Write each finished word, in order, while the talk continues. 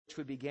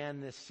we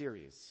began this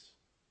series.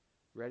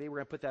 Ready? We're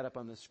going to put that up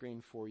on the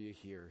screen for you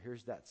here.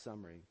 Here's that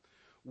summary.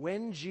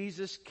 When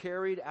Jesus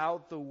carried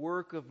out the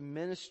work of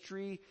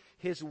ministry,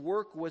 his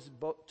work was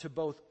to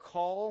both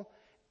call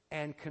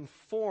and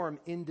conform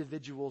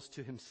individuals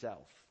to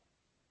himself.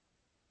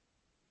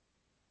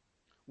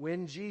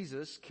 When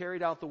Jesus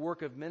carried out the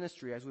work of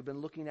ministry, as we've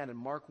been looking at in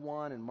Mark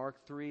 1 and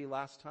Mark 3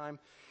 last time,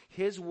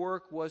 his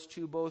work was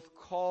to both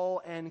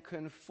call and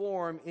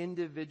conform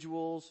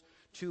individuals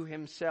to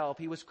himself.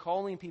 He was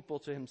calling people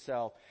to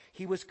himself.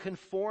 He was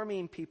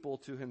conforming people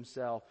to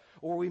himself.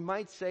 Or we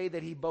might say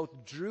that he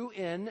both drew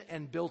in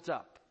and built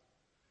up.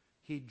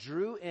 He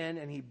drew in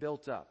and he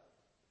built up.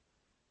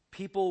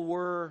 People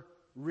were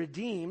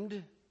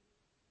redeemed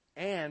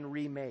and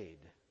remade.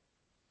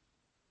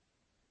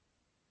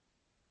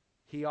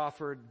 He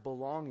offered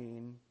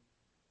belonging,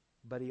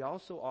 but he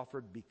also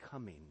offered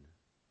becoming.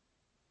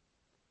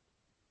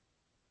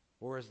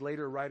 Or as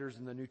later writers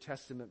in the New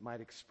Testament might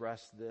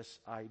express this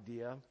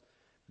idea,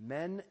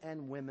 men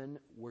and women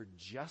were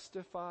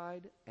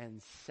justified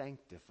and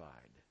sanctified.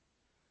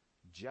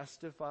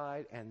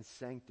 Justified and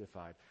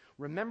sanctified.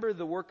 Remember,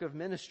 the work of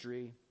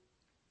ministry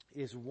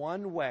is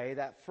one way,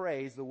 that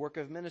phrase, the work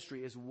of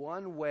ministry, is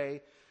one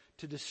way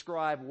to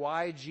describe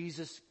why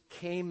Jesus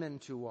came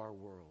into our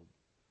world.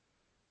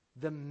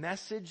 The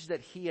message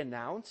that he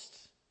announced,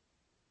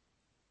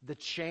 the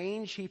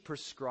change he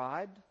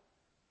prescribed,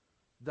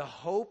 the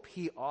hope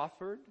he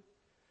offered,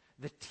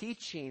 the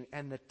teaching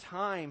and the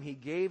time he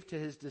gave to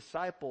his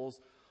disciples,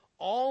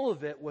 all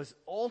of it was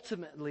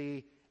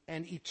ultimately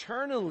and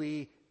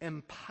eternally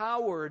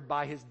empowered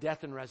by his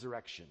death and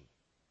resurrection.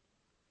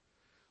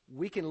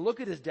 We can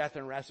look at his death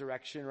and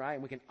resurrection, right,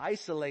 and we can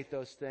isolate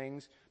those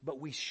things, but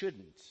we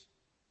shouldn't.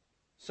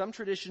 Some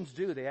traditions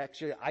do. They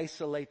actually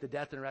isolate the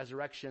death and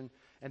resurrection,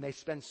 and they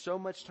spend so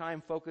much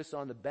time focused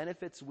on the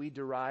benefits we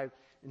derive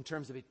in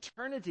terms of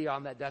eternity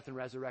on that death and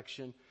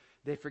resurrection,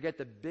 they forget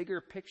the bigger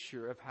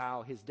picture of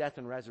how his death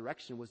and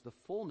resurrection was the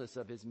fullness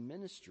of his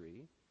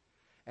ministry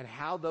and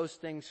how those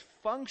things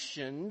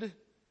functioned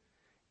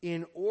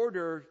in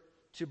order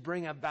to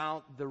bring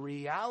about the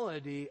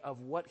reality of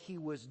what he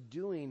was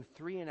doing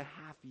 3.5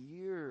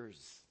 years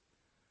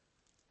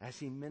as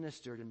he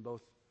ministered in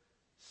both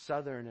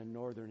southern and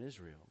northern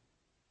Israel.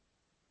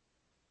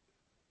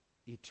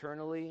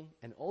 Eternally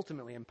and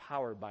ultimately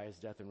empowered by his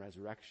death and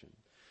resurrection.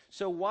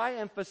 So why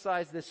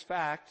emphasize this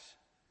fact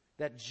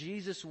that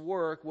Jesus'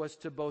 work was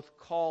to both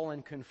call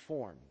and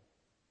conform?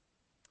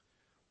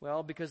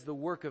 Well, because the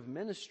work of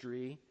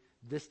ministry,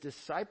 this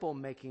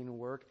disciple-making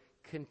work,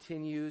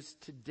 continues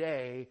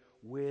today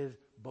with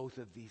both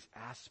of these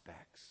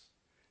aspects.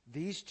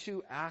 These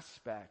two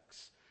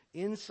aspects,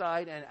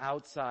 inside and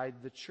outside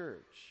the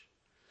church.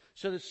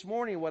 So this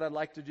morning, what I'd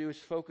like to do is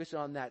focus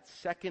on that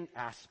second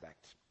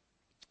aspect.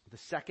 The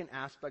second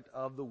aspect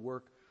of the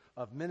work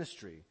of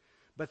ministry.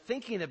 But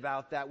thinking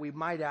about that, we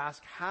might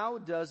ask, how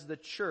does the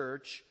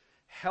church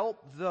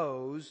help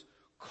those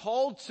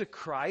called to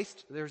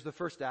Christ? There's the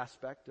first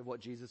aspect of what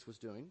Jesus was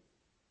doing.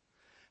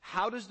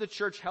 How does the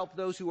church help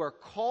those who are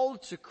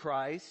called to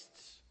Christ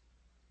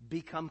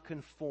become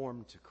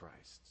conformed to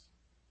Christ?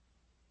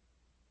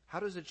 How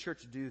does the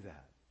church do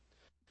that?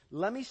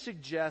 Let me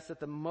suggest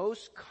that the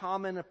most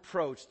common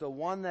approach, the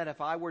one that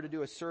if I were to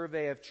do a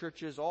survey of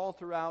churches all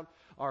throughout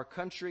our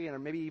country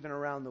and maybe even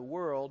around the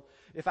world,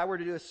 if I were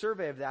to do a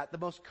survey of that, the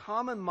most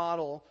common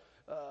model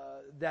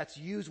that's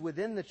used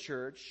within the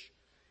church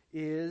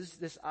is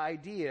this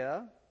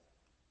idea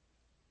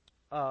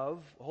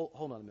of,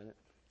 hold on a minute.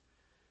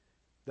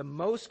 The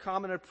most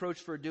common approach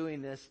for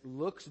doing this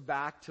looks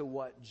back to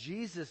what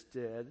Jesus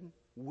did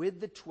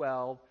with the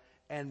 12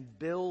 and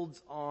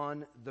builds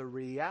on the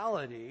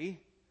reality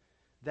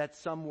that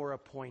some were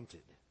appointed.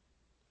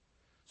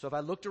 So if I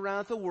looked around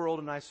at the world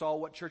and I saw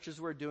what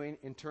churches were doing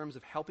in terms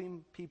of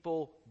helping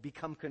people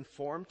become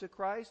conformed to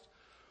Christ,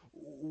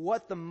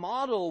 what the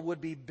model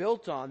would be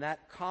built on,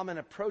 that common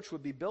approach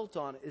would be built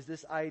on, is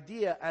this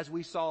idea, as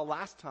we saw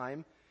last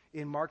time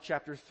in Mark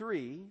chapter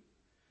 3,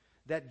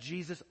 that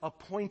Jesus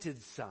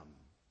appointed some.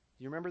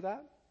 You remember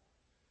that?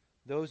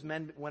 Those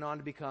men went on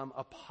to become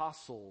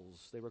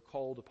apostles. They were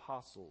called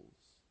apostles.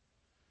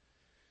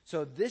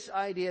 So this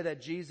idea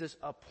that Jesus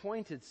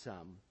appointed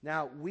some.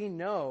 Now, we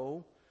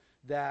know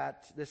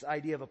that this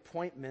idea of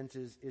appointment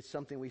is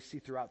something we see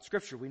throughout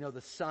Scripture. We know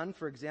the Son,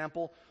 for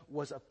example,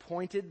 was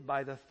appointed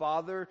by the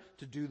Father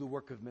to do the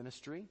work of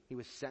ministry. He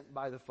was sent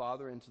by the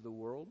Father into the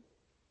world.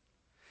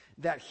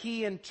 That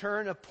He in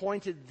turn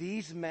appointed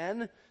these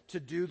men to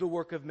do the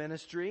work of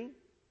ministry.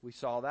 We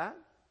saw that.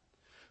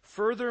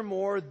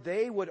 Furthermore,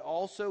 they would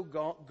also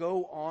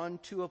go on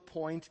to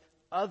appoint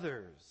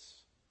others,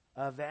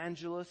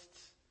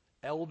 evangelists,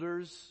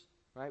 elders,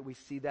 right? We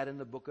see that in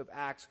the book of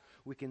Acts.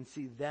 We can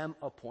see them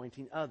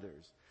appointing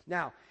others.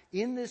 Now,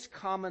 in this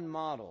common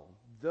model,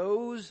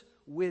 those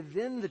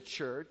within the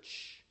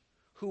church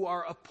who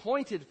are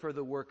appointed for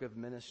the work of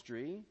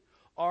ministry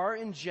are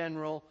in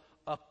general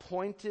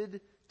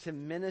appointed to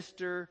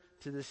minister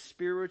to the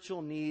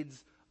spiritual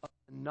needs of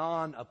the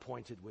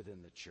non-appointed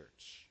within the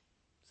church.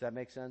 Does that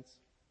make sense?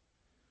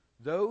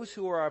 Those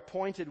who are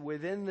appointed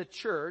within the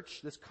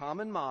church, this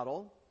common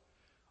model,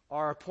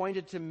 are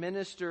appointed to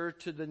minister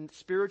to the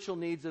spiritual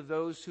needs of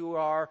those who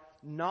are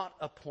not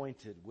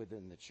appointed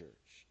within the church.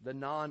 The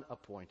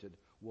non-appointed,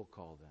 we'll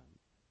call them.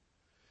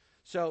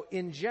 So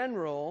in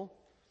general,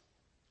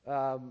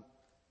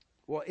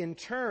 in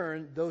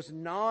turn, those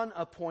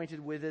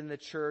non-appointed within the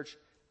church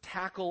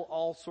tackle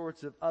all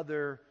sorts of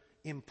other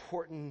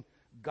important,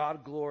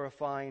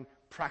 God-glorifying,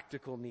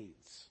 practical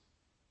needs.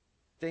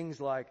 Things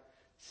like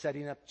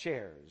setting up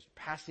chairs,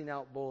 passing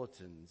out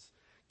bulletins,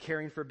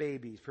 caring for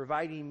babies,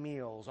 providing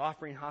meals,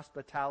 offering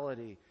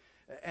hospitality,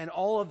 and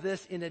all of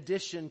this in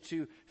addition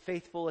to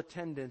faithful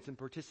attendance and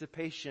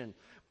participation,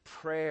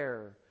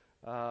 prayer,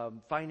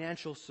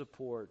 financial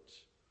support.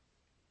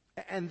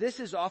 And this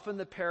is often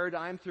the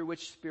paradigm through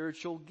which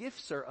spiritual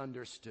gifts are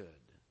understood.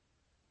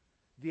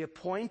 The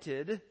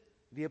appointed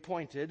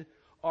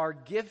are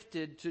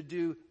gifted to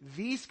do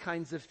these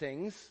kinds of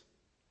things,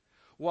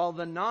 while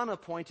the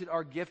non-appointed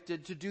are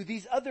gifted to do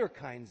these other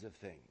kinds of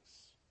things.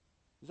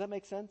 Does that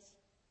make sense?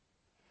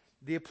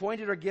 The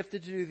appointed are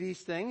gifted to do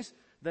these things.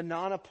 The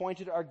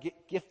non-appointed are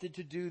gifted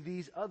to do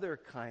these other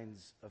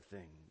kinds of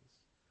things.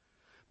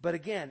 But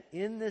again,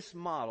 in this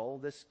model,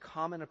 this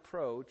common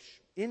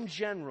approach, in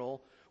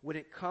general, when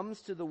it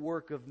comes to the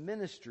work of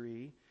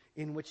ministry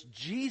in which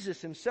Jesus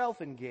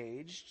himself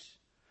engaged,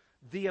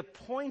 the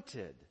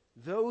appointed,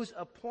 those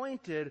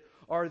appointed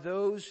are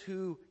those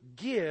who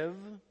give,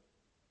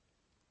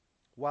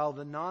 while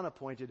the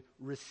non-appointed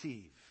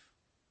receive.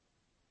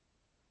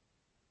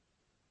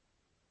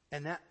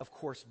 And that, of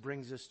course,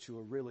 brings us to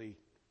a really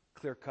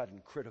clear-cut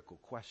and critical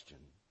question.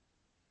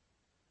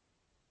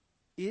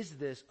 Is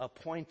this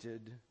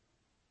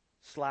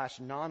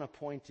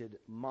appointed/non-appointed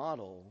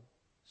model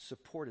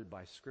supported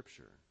by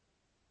Scripture?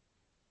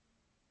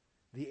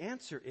 The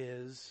answer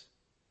is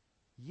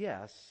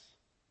yes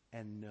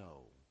and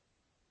no.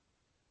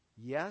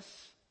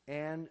 Yes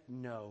and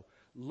no.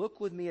 Look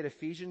with me at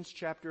Ephesians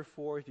chapter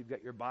 4. If you've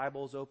got your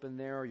Bibles open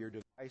there or your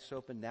device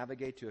open,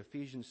 navigate to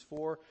Ephesians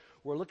 4.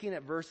 We're looking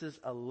at verses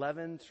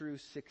 11 through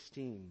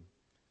 16.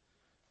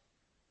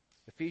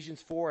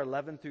 Ephesians 4,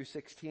 11 through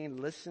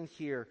 16. Listen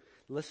here.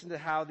 Listen to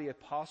how the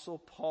Apostle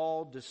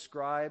Paul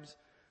describes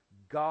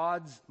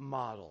God's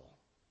model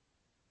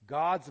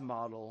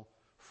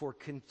for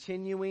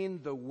continuing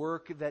the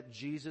work that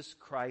Jesus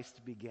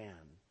Christ began.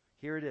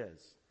 Here it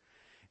is.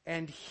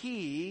 And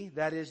he,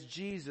 that is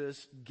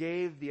Jesus,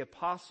 gave the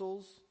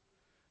apostles,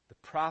 the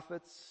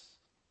prophets,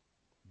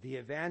 the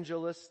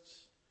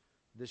evangelists,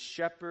 the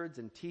shepherds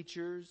and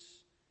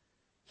teachers.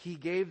 He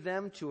gave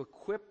them to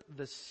equip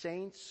the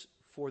saints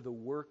for the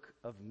work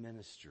of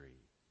ministry,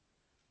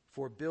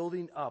 for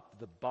building up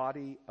the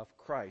body of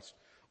Christ.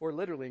 Or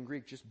literally in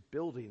Greek, just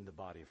building the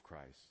body of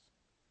Christ.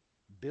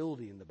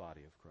 Building the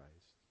body of Christ.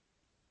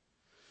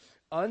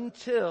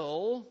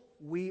 Until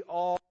we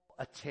all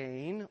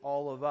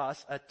of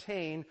us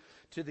attain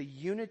to the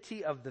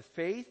unity of the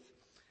faith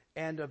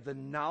and of the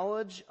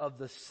knowledge of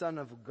the Son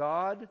of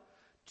God,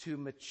 to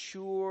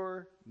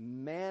mature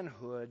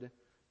manhood,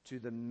 to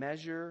the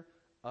measure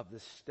of the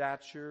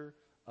stature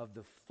of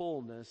the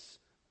fullness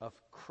of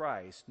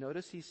Christ.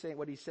 Notice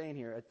what he's saying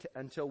here,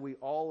 until we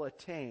all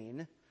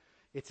attain.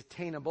 It's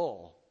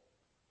attainable.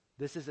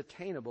 This is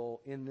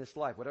attainable in this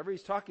life. Whatever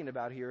he's talking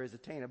about here is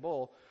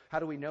attainable. How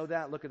do we know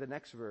that? Look at the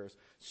next verse.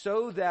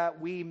 So that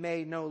we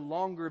may no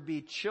longer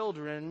be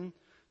children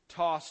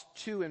tossed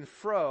to and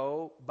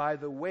fro by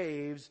the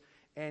waves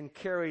and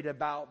carried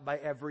about by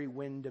every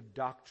wind of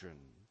doctrine,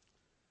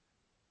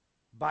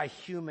 by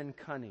human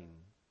cunning,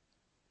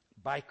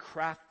 by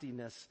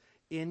craftiness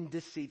in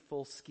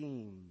deceitful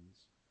schemes.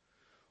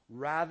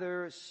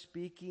 Rather,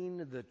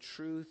 speaking the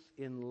truth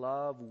in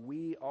love,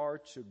 we are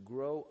to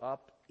grow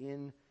up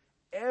in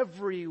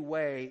every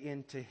way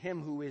into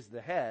him who is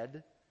the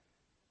head,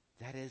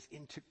 that is,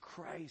 into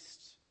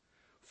Christ,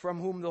 from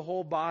whom the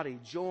whole body,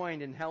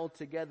 joined and held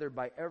together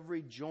by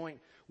every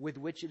joint with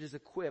which it is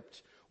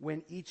equipped,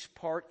 when each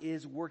part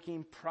is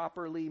working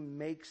properly,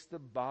 makes the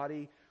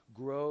body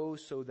grow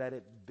so that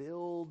it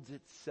builds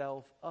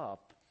itself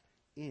up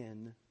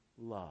in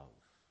love.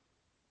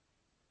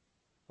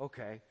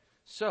 Okay,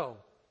 so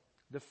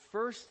the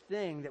first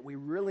thing that we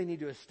really need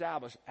to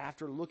establish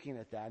after looking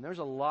at that, and there's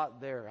a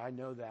lot there, I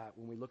know that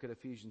when we look at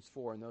Ephesians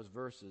 4 and those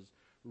verses,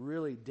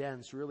 really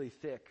dense, really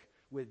thick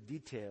with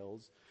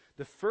details.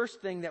 The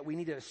first thing that we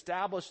need to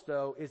establish,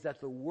 though, is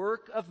that the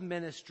work of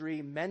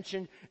ministry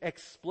mentioned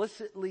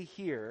explicitly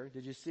here,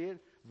 did you see it?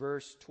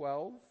 Verse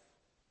 12.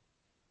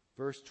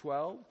 Verse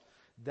 12.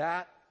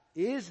 That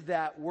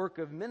work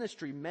of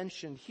ministry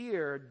mentioned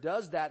here,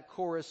 does that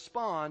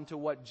correspond to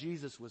what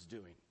Jesus was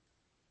doing?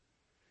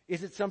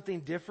 Is it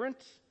something different?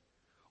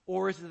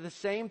 Or is it the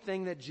same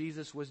thing that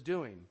Jesus was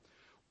doing?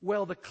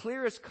 Well, the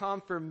clearest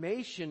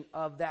confirmation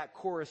of that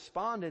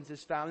correspondence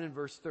is found in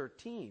verse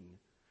 13,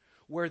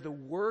 where the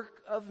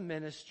work of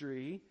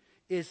ministry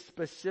is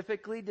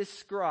specifically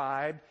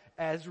described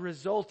as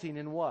resulting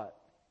in what?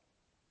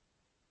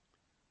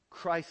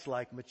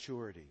 Christ-like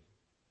maturity.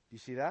 Do you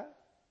see that?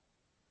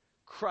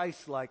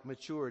 Christ-like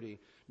maturity.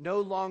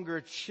 No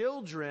longer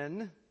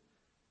children,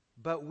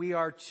 but we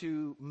are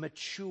to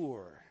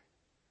mature,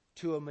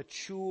 to a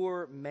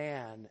mature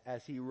man,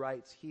 as he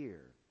writes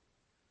here.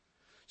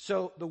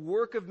 So the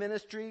work of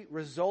ministry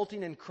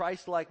resulting in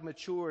Christ-like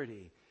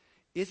maturity,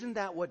 isn't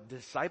that what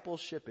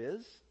discipleship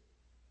is?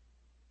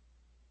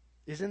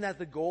 Isn't that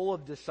the goal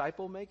of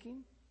disciple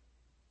making?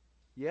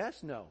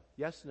 Yes, no.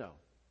 Yes, no.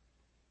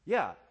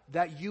 Yeah,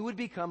 that you would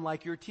become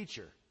like your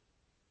teacher.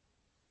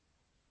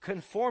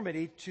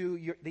 Conformity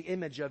to the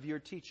image of your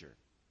teacher.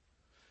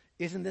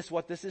 Isn't this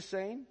what this is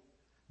saying?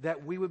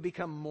 That we would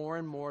become more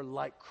and more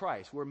like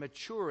Christ. We're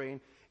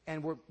maturing,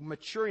 and we're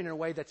maturing in a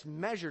way that's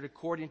measured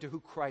according to who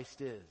Christ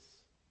is.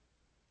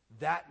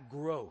 That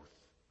growth.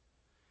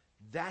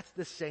 That's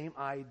the same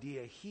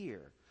idea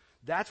here.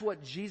 That's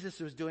what Jesus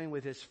was doing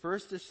with his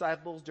first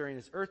disciples during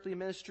his earthly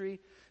ministry.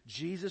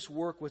 Jesus'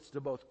 work was to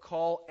both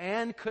call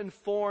and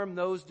conform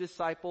those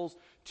disciples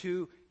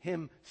to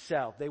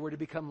himself. They were to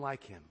become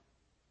like him.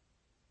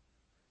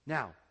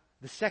 Now,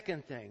 the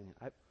second thing,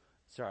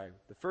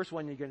 the first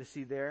one you're going to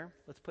see there,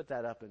 let's put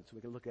that up so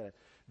we can look at it.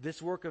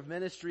 This work of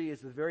ministry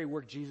is the very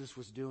work Jesus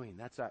was doing.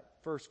 That's our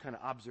first kind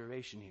of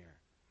observation here.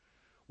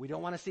 We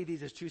don't want to see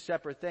these as two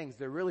separate things.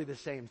 They're really the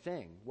same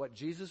thing. What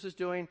Jesus is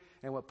doing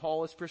and what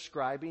Paul is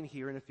prescribing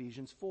here in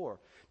Ephesians 4.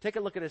 Take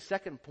a look at a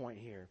second point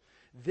here.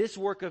 This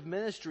work of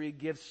ministry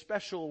gives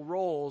special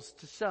roles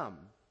to some.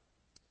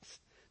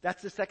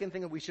 That's the second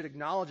thing that we should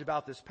acknowledge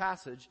about this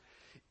passage.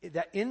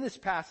 That in this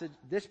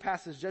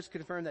passage just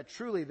confirmed that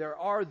truly there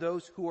are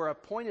those who are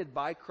appointed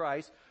by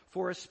Christ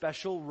for a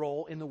special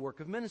role in the work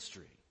of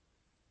ministry.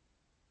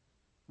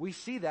 We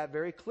see that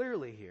very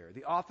clearly here.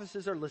 The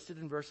offices are listed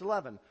in verse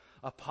 11.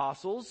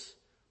 Apostles,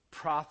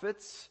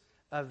 prophets,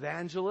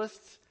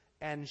 evangelists,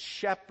 and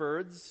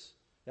shepherds.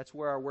 That's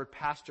where our word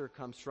pastor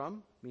comes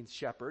from. It means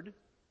shepherd.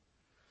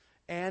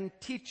 And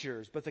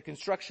teachers. But the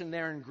construction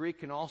there in Greek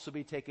can also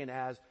be taken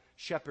as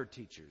shepherd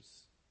teachers.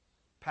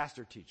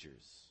 Pastor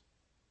teachers.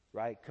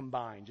 Right?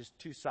 Combined. Just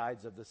two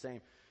sides of the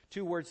same.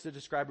 Two words to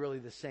describe really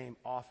the same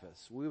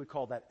office. We would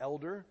call that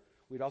elder.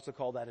 We'd also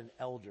call that an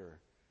elder.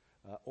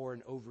 Or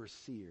an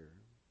overseer.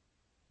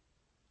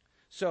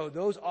 So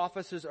those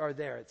offices are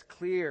there. It's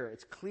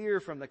clear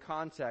from the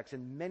context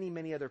and many,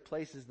 many other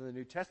places in the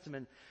New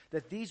Testament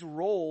that these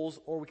roles,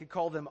 or we could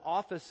call them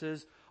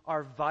offices,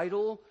 are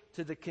vital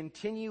to the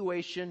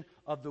continuation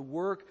of the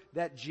work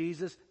that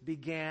Jesus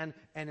began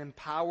and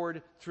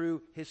empowered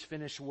through his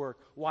finished work.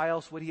 Why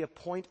else would he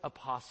appoint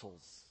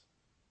apostles?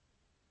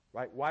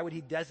 Right? Why would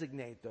he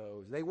designate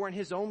those? They weren't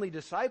his only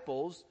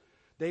disciples.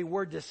 They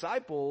were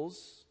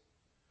disciples.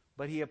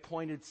 But he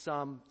appointed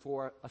some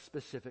for a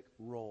specific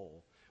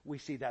role. We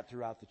see that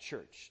throughout the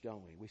church,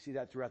 don't we? We see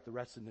that throughout the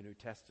rest of the New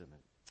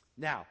Testament.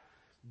 Now,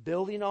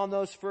 building on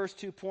those first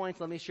 2 points,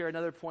 let me share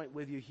another point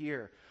with you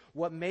here.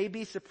 What may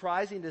be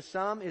surprising to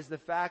some is the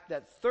fact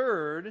that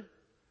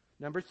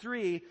number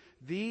 3,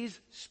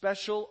 these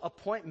special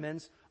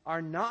appointments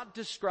are not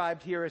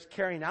described here as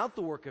carrying out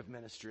the work of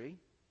ministry.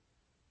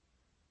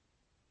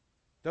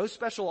 Those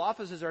special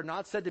offices are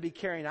not said to be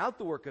carrying out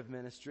the work of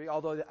ministry,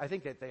 although I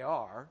think that they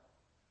are.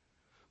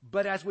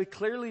 But as we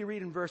clearly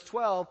read in verse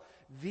 12,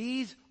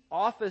 these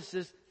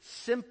offices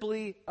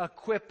simply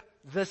equip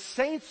the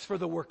saints for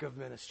the work of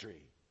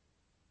ministry.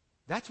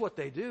 That's what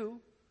they do.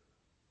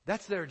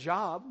 That's their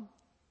job.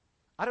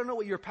 I don't know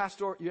what your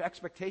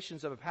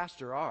expectations of a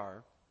pastor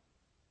are,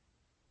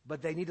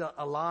 but they need to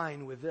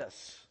align with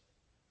this.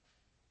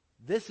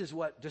 This is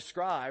what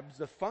describes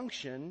the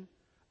function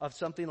of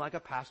something like a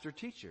pastor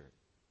teacher.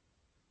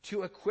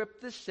 To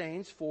equip the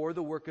saints for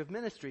the work of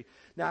ministry.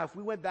 Now, if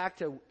we went back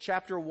to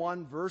chapter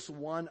 1, verse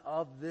 1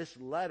 of this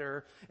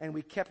letter, and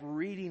we kept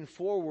reading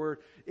forward,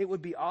 it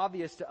would be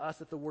obvious to us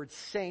that the word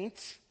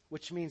saint,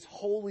 which means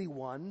holy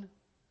one,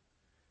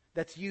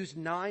 that's used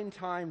 9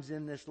 times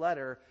in this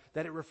letter,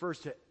 that it refers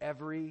to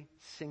every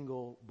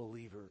single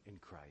believer in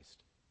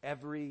Christ.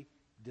 Every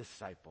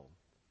disciple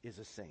is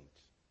a saint,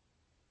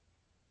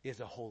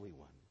 is a holy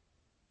one.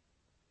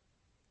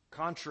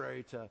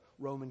 Contrary to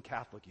Roman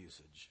Catholic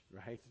usage,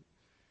 right?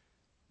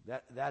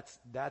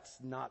 That's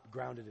not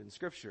grounded in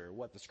Scripture.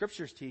 What the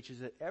Scriptures teach is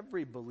that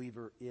every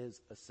believer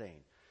is a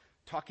saint.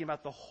 Talking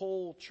about the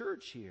whole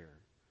church here.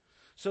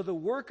 So the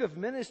work of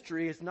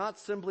ministry is not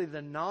simply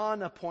the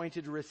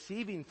non-appointed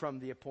receiving from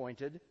the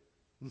appointed.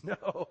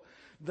 No,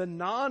 the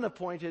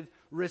non-appointed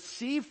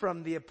receive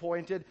from the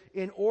appointed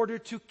in order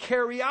to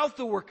carry out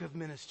the work of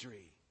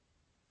ministry.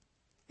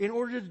 In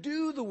order to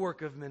do the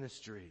work of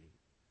ministry.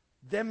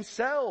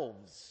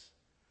 Themselves.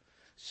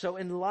 So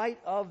in light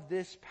of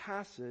this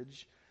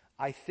passage,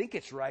 I think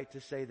it's right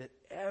to say that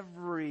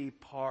every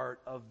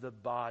part of the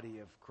body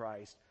of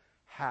Christ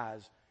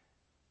has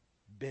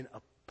been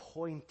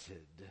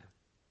appointed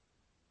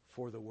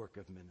for the work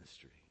of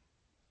ministry.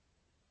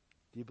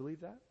 Do you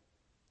believe that?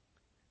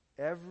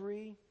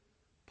 Every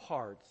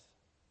part,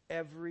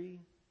 every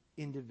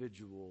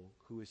individual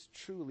who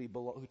truly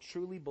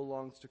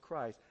belongs to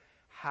Christ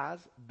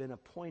has been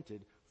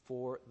appointed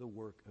for the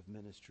work of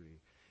ministry.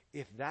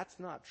 If that's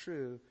not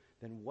true,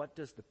 then what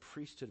does the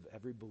priesthood of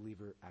every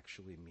believer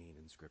actually mean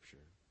in Scripture?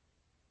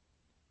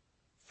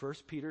 1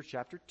 Peter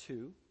chapter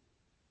 2,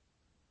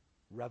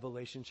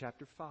 Revelation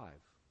chapter 5.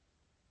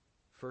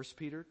 1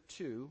 Peter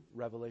 2,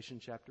 Revelation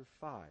chapter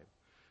 5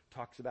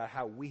 talks about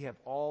how we have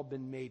all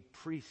been made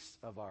priests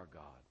of our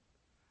God.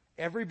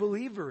 Every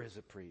believer is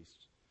a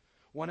priest.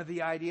 One of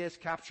the ideas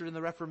captured in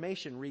the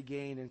Reformation,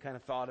 regained and kind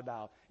of thought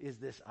about, is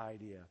this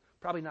idea.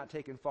 Probably not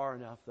taken far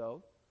enough,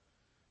 though,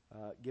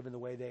 given the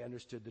way they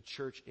understood the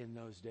church in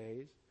those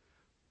days.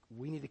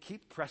 We need to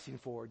keep pressing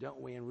forward,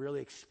 don't we, and really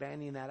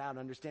expanding that out and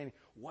understanding,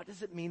 what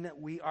does it mean that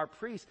we are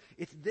priests?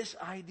 It's this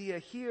idea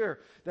here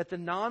that the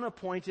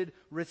non-appointed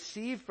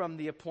receive from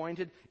the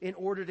appointed in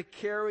order to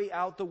carry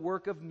out the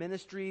work of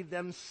ministry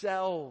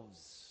themselves.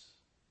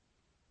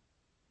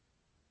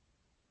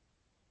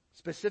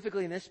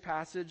 Specifically in this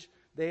passage,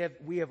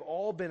 we have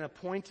all been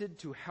appointed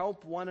to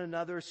help one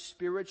another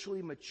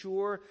spiritually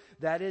mature,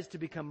 that is, to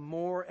become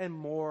more and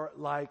more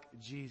like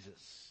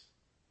Jesus.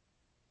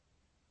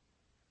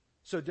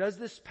 So does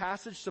this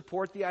passage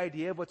support the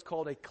idea of what's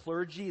called a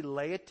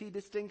clergy-laity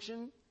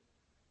distinction?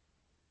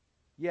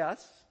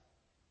 Yes.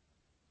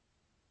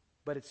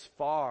 But it's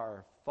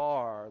far,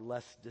 far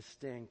less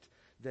distinct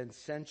than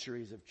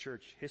centuries of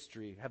church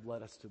history have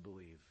led us to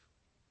believe.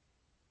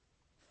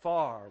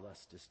 Far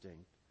less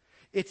distinct.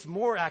 It's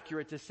more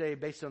accurate to say,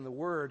 based on the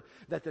Word,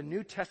 that the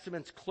New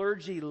Testament's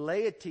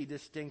clergy-laity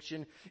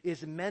distinction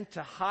is meant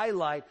to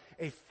highlight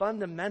a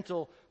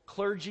fundamental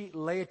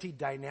clergy-laity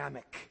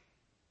dynamic.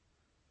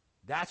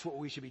 That's what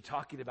we should be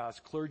talking about,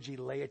 is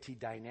clergy-laity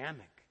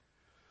dynamic.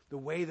 The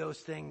way those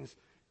things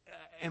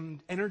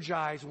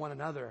energize one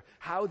another,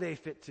 how they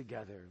fit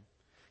together.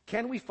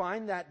 Can we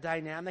find that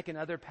dynamic in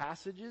other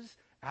passages?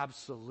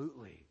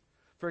 Absolutely.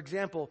 For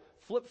example,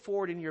 flip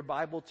forward in your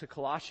Bible to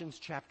Colossians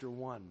chapter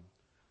 1.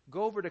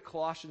 Go over to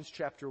Colossians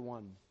chapter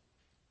 1.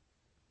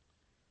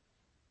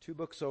 2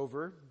 books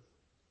over.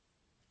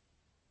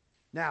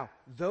 Now,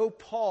 though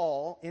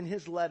Paul, in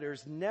his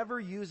letters, never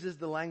uses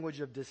the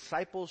language of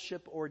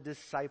discipleship or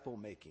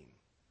disciple-making,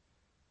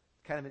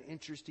 kind of an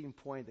interesting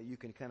point that you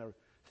can kind of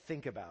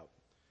think about,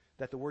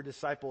 that the word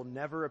disciple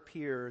never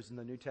appears in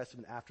the New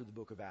Testament after the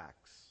book of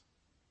Acts.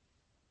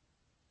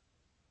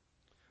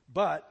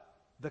 But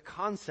the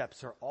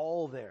concepts are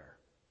all there,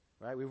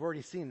 right? We've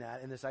already seen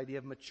that in this idea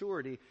of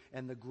maturity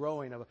and the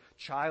growing of a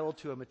child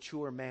to a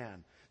mature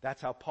man.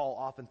 That's how Paul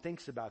often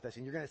thinks about this.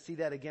 And you're going to see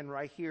that again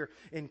right here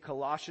in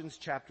Colossians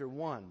chapter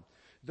 1.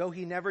 Though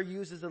he never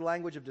uses the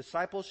language of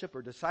discipleship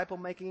or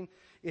disciple-making,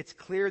 it's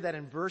clear that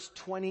in verse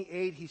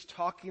 28 he's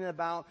talking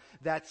about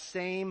that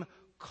same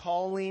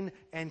calling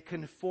and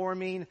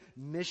conforming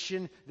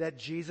mission that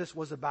Jesus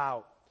was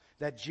about,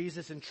 that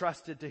Jesus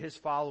entrusted to his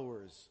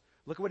followers.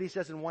 Look at what he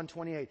says in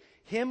 1:28.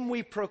 Him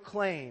we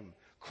proclaim,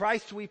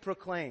 Christ we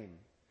proclaim.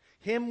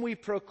 Him we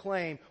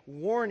proclaim,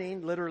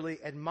 warning, literally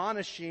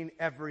admonishing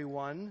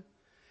everyone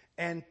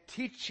and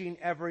teaching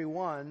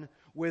everyone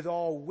with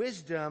all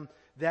wisdom,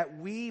 that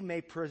we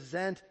may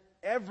present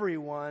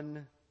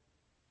everyone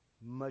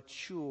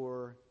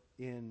mature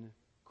in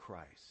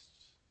Christ.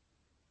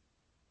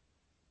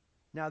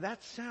 Now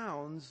that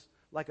sounds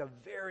like a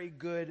very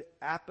good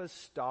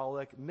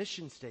apostolic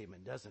mission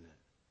statement, doesn't it?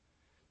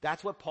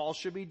 That's what Paul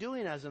should be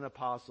doing as an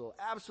apostle.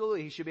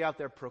 Absolutely. He should be out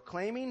there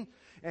proclaiming,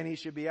 and he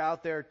should be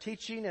out there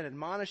teaching and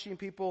admonishing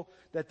people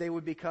that they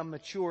would become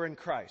mature in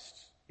Christ,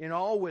 in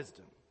all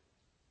wisdom.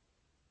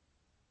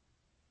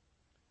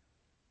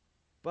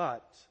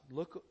 But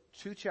look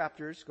 2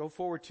 chapters, go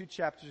forward 2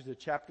 chapters to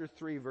chapter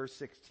 3, verse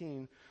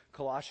 16,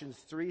 Colossians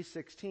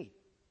 3:16.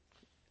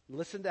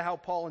 Listen to how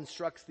Paul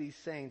instructs these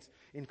saints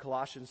in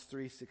Colossians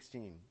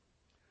 3:16.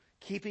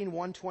 Keeping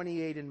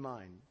 1:28 in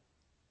mind.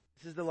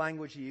 This is the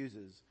language he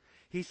uses.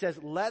 He says,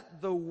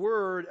 let the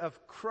word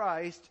of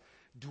Christ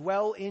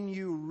dwell in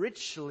you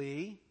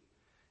richly,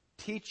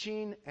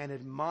 teaching and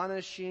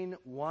admonishing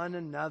one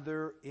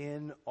another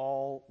in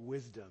all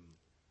wisdom.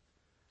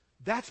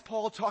 That's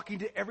Paul talking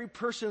to every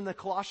person in the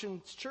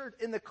Colossians church,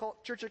 in the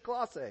church at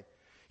Colossae.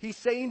 He's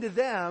saying to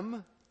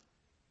them,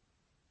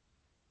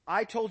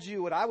 I told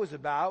you what I was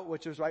about,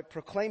 which was right,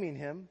 proclaiming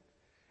him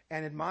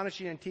and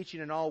admonishing and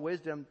teaching in all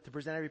wisdom to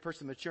present every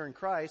person mature in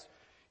Christ.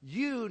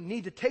 You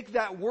need to take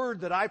that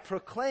word that I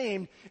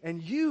proclaimed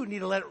and you need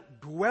to let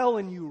it dwell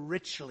in you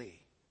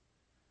richly.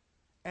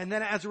 And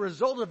then as a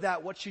result of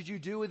that, what should you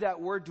do with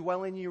that word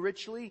dwell in you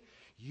richly?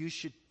 You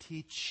should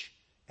teach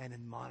and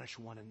admonish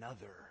one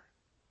another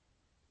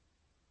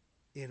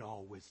in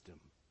all wisdom.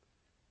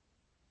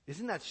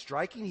 Isn't that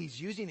striking?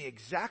 He's using the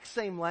exact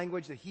same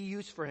language that he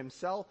used for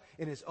himself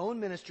in his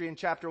own ministry in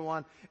chapter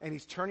 1, and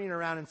he's turning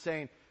around and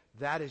saying,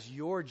 that is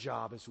your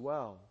job as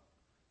well.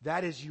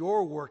 That is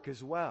your work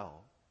as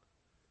well.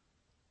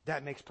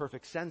 That makes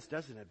perfect sense,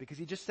 doesn't it? Because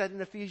he just said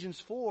in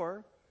Ephesians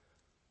 4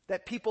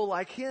 that people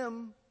like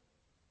him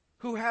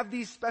who have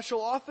these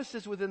special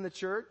offices within the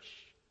church,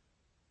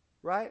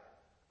 right,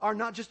 are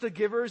not just the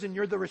givers and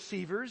you're the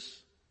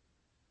receivers.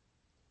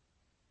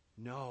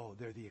 No,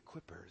 they're the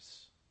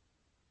equippers.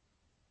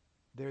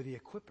 They're the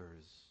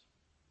equippers.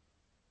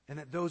 And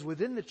that those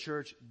within the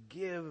church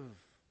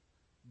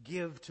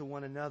give to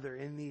one another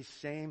in these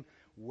same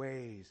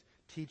ways,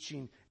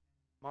 teaching,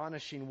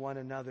 admonishing one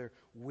another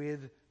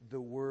with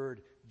the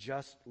word,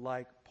 just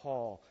like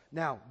Paul.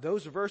 Now,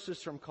 those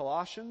verses from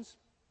Colossians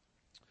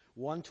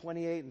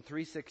 1:28 and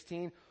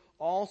 3:16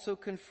 also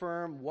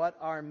confirm what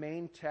our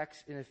main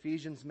text in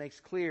Ephesians makes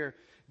clear,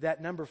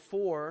 that number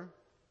 4,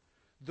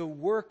 the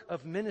work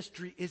of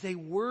ministry is a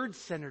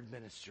word-centered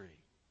ministry.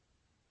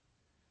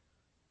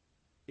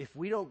 If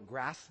we don't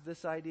grasp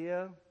this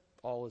idea,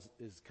 all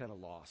is kind of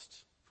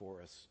lost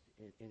for us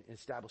in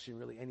establishing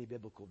really any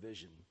biblical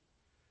vision.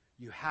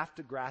 You have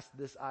to grasp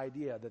this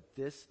idea that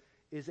this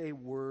is a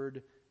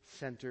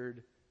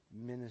word-centered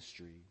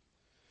ministry.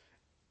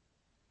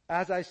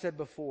 As I said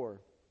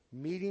before,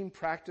 meeting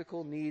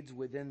practical needs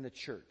within the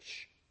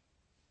church.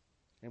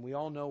 And we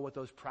all know what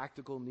those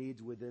practical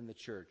needs within the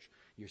church.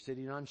 You're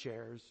sitting on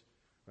chairs,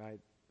 right?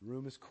 The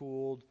room is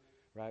cooled,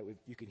 right?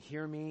 You can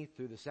hear me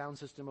through the sound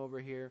system over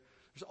here.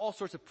 There's all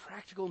sorts of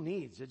practical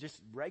needs. They're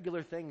just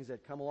regular things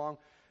that come along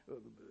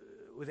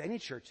with any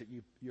church that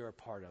you're a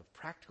part of.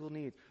 Practical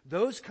needs.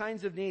 Those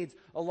kinds of needs,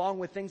 along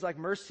with things like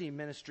mercy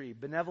ministry,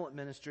 benevolent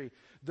ministry,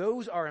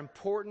 those are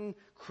important,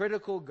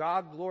 critical,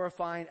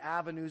 God-glorifying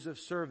avenues of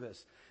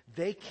service.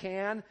 They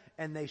can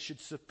and they should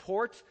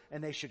support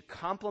and they should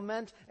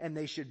complement and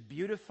they should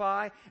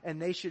beautify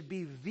and they should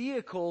be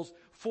vehicles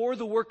for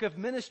the work of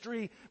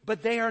ministry,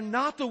 but they are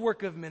not the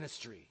work of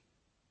ministry.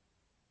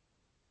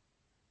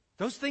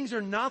 Those things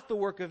are not the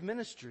work of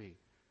ministry.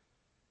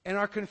 And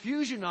our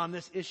confusion on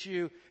this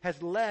issue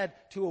has led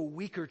to a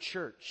weaker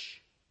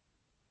church.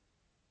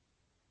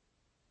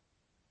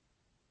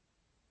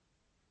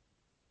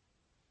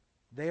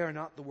 They are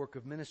not the work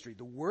of ministry.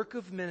 The work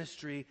of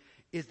ministry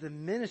is the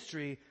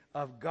ministry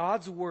of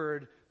God's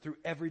Word through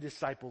every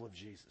disciple of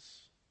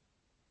Jesus.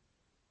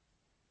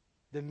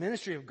 The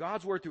ministry of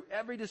God's Word through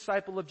every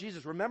disciple of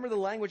Jesus. Remember the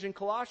language in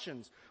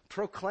Colossians.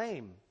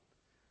 Proclaim.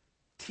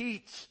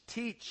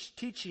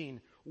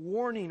 Teaching,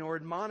 warning, or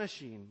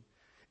admonishing.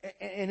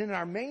 And in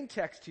our main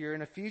text here,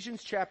 in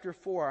Ephesians chapter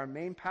 4, our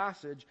main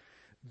passage,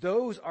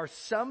 those are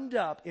summed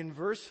up in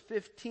verse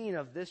 15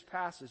 of this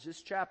passage,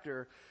 this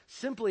chapter,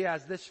 simply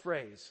as this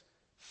phrase,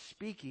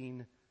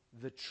 speaking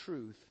the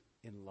truth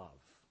in love.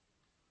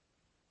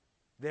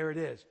 There it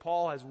is.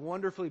 Paul has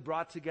wonderfully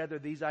brought together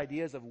these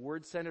ideas of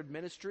word-centered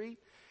ministry,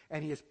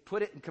 and he has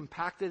put it and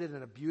compacted it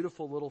in a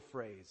beautiful little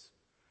phrase.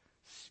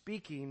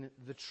 Speaking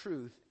the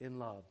truth in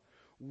love.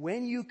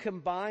 When you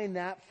combine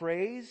that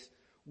phrase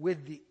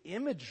with the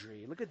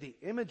imagery, look at the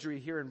imagery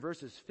here in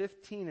verses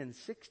 15 and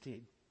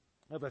 16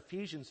 of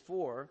Ephesians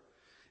 4,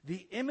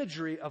 the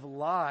imagery of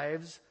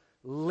lives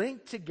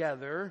linked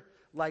together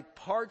like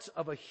parts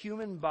of a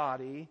human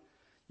body.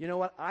 You know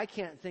what? I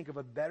can't think of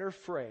a better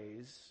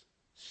phrase,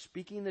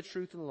 speaking the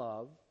truth in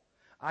love.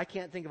 I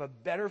can't think of a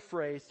better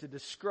phrase to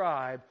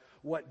describe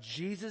what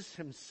Jesus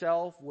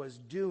himself was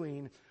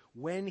doing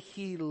when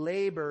he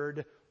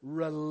labored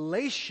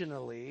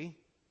relationally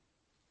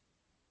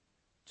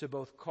to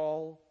both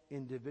call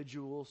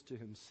individuals to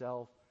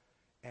himself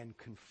and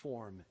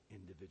conform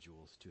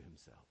individuals to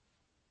himself.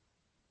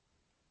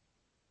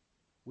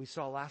 We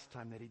saw last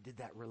time that he did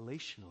that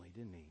relationally,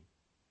 didn't he?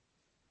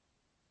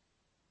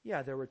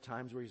 Yeah, there were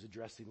times where he's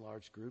addressing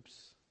large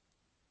groups,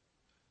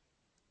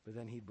 but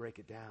then he'd break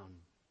it down,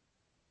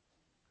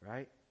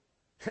 right?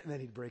 And then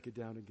he'd break it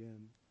down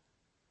again.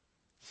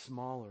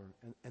 Smaller,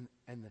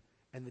 and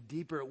the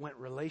deeper it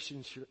went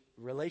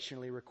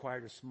relationally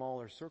required a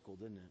smaller circle,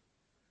 didn't it?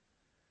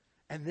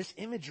 And this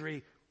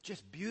imagery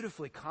just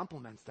beautifully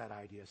complements that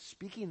idea.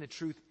 Speaking the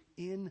truth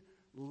in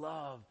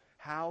love.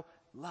 How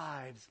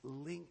lives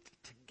linked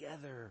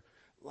together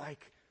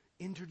like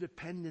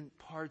interdependent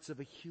parts of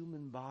a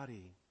human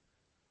body.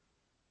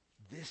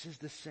 This is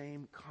the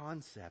same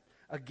concept.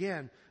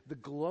 Again, the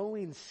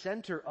glowing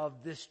center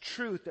of this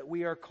truth that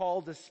we are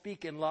called to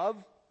speak in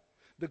love,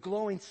 the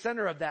glowing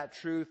center of that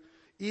truth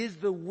is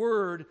the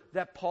word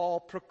that Paul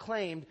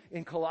proclaimed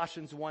in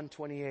Colossians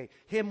 1:28.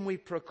 Him we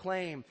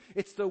proclaim.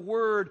 It's the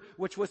word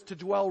which was to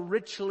dwell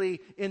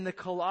richly in the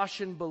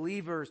Colossian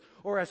believers,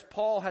 or as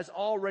Paul has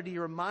already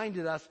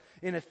reminded us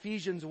in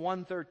Ephesians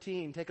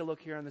 1:13. Take a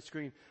look here on the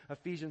screen.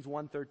 Ephesians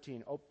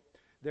 1:13. Oh,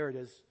 there it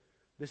is.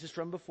 This is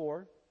from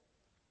before.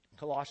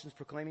 Colossians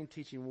proclaiming,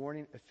 teaching,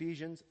 warning.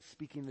 Ephesians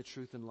speaking the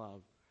truth in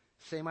love.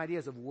 Same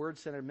ideas of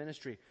word-centered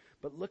ministry.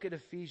 But look at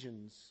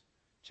Ephesians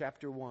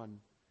chapter 1.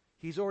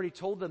 He's already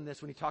told them this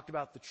when he talked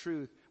about the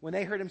truth. When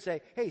they heard him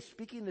say, hey,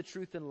 speaking the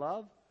truth in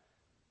love,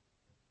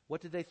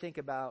 what did they think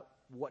about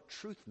what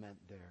truth meant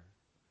there?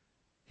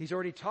 He's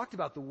already talked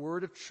about the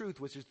word of truth,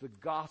 which is the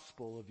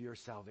gospel of your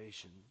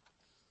salvation.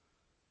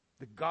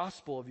 The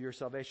gospel of your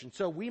salvation.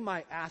 So we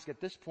might ask at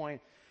this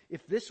point,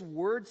 if this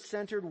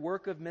word-centered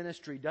work of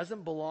ministry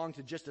doesn't belong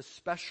to just a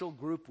special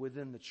group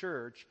within the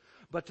church,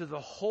 but to the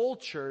whole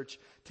church,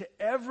 to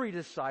every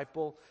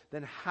disciple,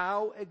 then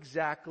how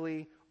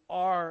exactly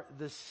are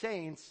the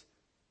saints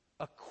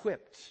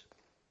equipped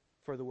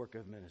for the work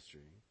of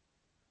ministry?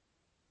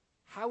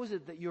 How is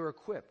it that you're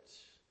equipped?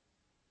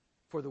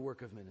 for the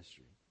work of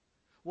ministry?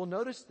 Well,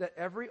 notice that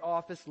every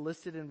office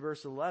listed in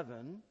verse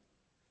 11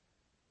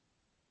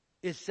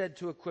 is said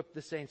to equip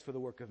the saints for the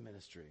work of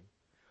ministry.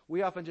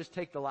 We often just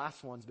take the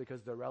last ones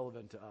because they're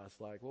relevant to us.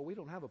 Like, well, we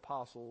don't have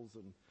apostles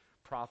and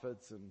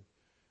prophets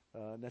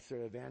and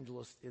necessarily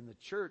evangelists in the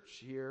church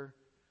here.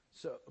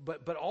 So,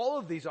 but all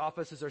of these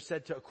offices are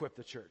said to equip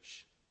the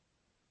church.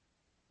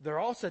 They're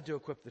all said to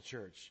equip the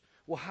church.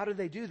 Well, how do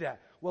they do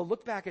that? Well,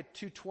 look back at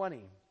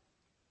 2:20.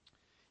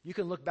 You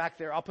can look back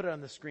there. I'll put it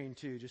on the screen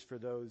too, just for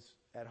those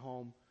at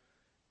home.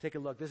 Take a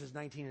look. This is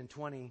 19 and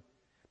 20.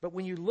 But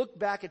when you look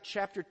back at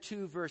chapter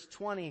 2, verse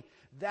 20,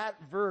 that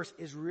verse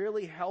is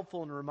really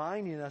helpful in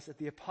reminding us that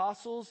the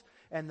apostles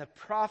and the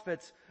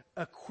prophets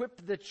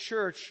equipped the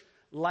church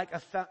like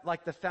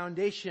the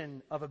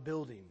foundation of a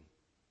building.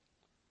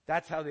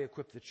 That's how they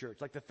equip the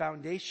church, like the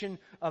foundation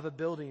of a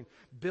building,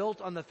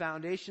 built on the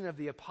foundation of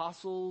the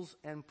apostles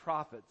and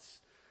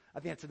prophets.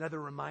 I think that's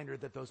another reminder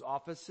that those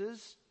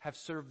offices have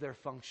served their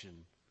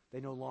function.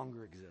 They no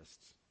longer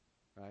exist,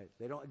 right?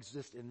 They don't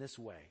exist in this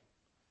way.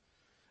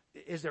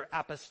 Is there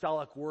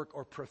apostolic work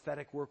or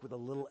prophetic work with a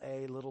little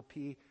a, little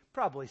p?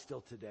 Probably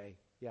still today.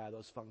 Yeah,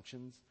 those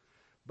functions.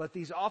 But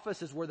these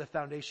offices were the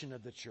foundation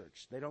of the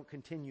church. They don't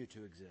continue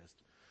to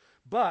exist.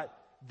 But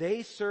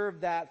they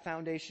serve that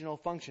foundational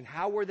function.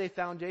 How were they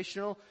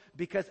foundational?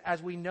 Because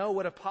as we know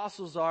what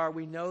apostles are,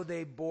 we know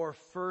they bore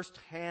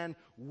first-hand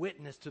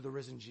witness to the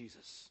risen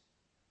Jesus.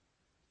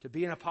 To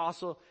be an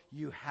apostle,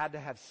 you had to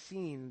have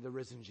seen the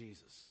risen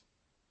Jesus.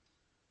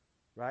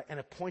 Right? And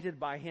appointed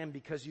by him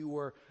because you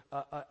were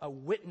a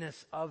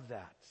witness of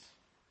that.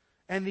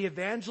 And the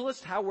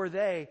evangelists, how are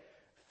they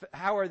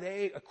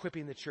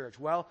equipping the church?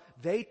 Well,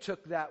 they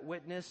took that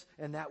witness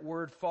and that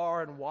word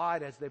far and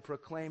wide as they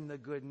proclaimed the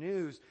good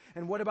news.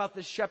 And what about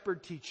the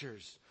shepherd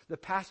teachers, the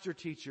pastor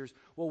teachers?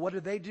 Well, what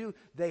do?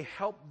 They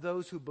help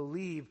those who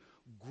believe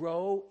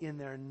grow in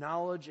their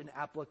knowledge and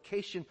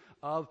application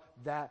of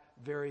that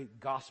very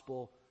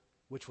gospel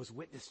which was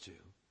witnessed to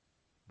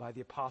by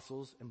the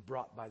apostles and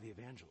brought by the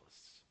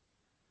evangelists.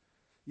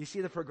 You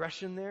see the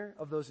progression there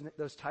of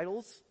those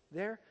titles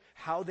there?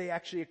 How they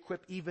actually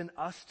equip even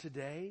us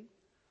today?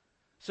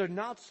 So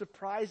not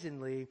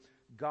surprisingly,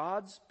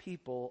 God's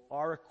people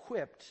are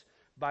equipped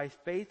by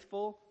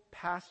faithful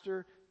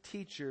pastor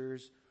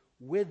teachers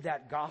with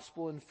that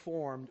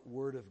gospel-informed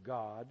word of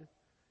God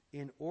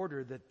in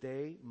order that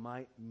they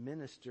might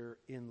minister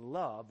in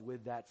love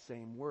with that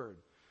same word.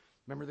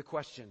 Remember the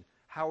question,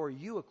 how are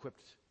you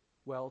equipped?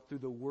 Well, through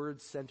the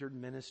word-centered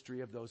ministry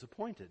of those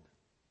appointed.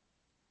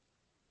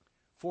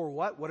 For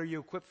what? What are you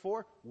equipped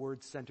for?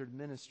 Word-centered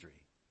ministry.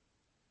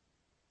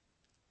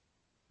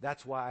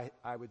 That's why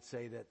I would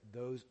say that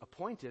those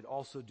appointed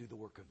also do the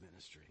work of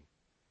ministry.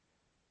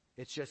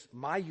 It's just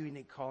my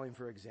unique calling,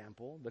 for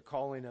example, the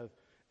calling of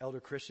Elder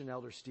Christian,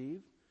 Elder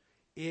Steve,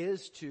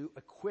 is to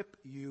equip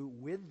you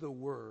with the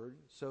word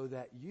so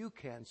that you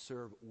can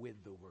serve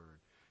with the word,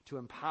 to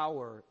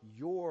empower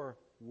your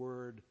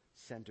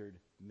word-centered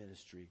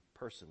ministry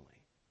personally.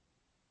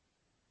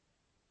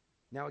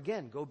 Now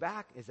again, go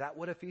back. Is that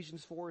what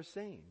Ephesians 4 is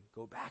saying?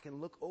 Go back and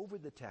look over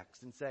the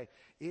text and say,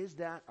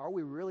 are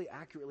we really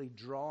accurately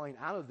drawing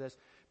out of this?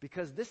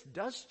 Because this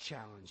does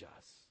challenge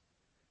us.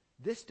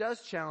 This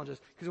does challenge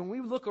us. Because when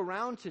we look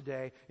around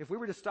today, if we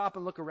were to stop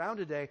and look around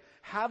today,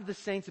 have the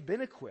saints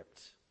been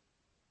equipped?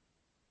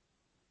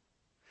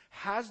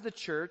 Has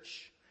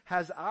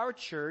our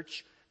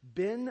church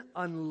been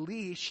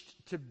unleashed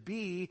to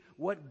be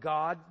what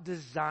God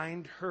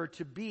designed her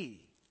to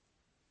be?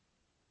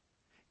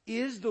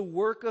 Is the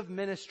work of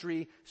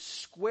ministry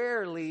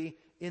squarely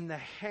in the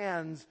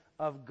hands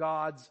of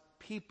God's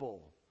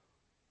people?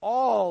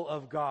 All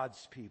of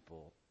God's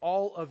people.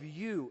 All of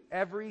you.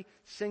 Every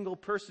single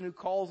person who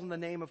calls in the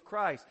name of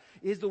Christ.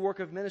 Is the work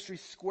of ministry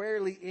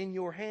squarely in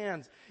your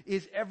hands?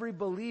 Is every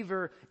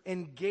believer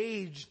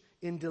engaged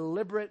in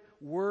deliberate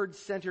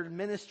word-centered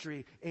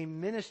ministry? A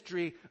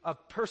ministry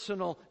of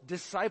personal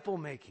disciple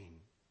making?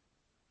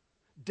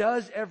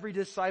 Does every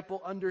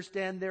disciple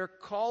understand their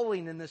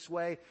calling in this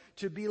way,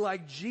 to be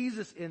like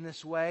Jesus in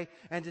this way,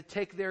 and to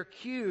take their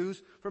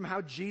cues from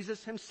how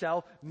Jesus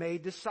himself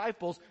made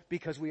disciples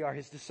because we are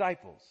his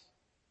disciples?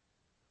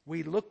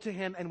 We look to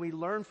him and we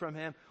learn from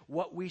him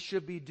what we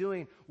should be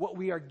doing, what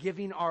we are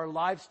giving our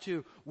lives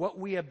to, what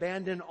we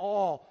abandon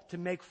all to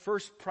make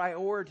first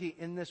priority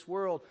in this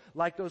world,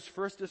 like those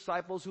first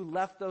disciples who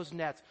left those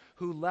nets,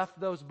 who left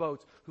those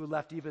boats, who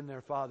left even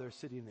their father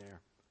sitting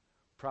there,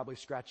 probably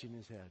scratching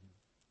his head.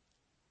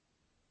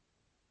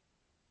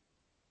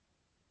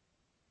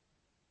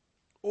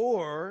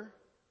 Or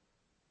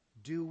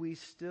do we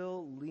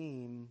still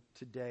lean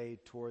today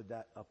toward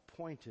that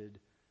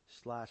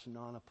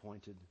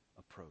appointed/non-appointed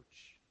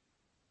approach?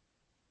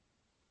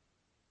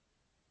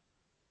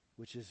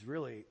 Which is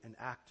really an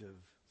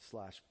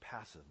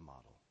active/passive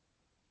model.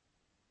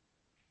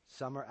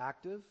 Some are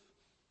active,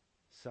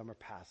 some are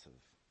passive.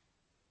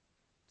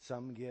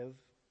 Some give,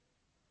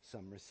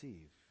 some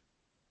receive.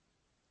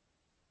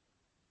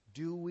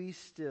 Do we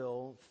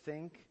still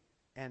think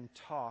and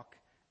talk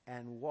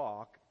and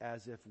walk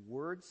as if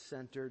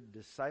word-centered,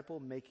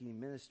 disciple-making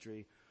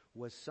ministry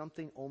was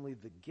something only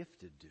the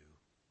gifted do.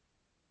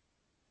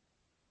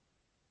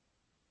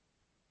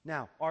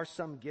 Now, are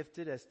some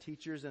gifted as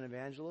teachers and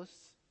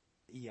evangelists?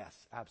 Yes,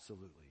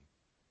 absolutely.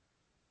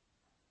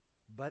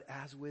 But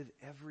as with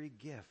every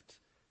gift,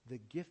 the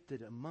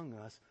gifted among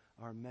us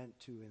are meant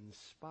to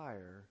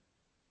inspire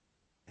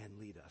and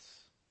lead us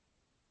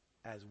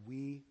as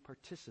we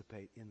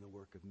participate in the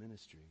work of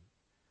ministry.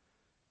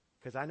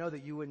 Because I know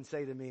that you wouldn't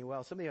say to me,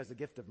 well, somebody has the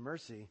gift of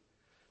mercy.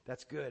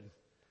 That's good.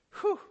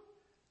 Whew.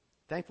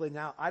 Thankfully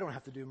now I don't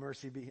have to do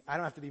mercy. I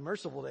don't have to be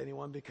merciful to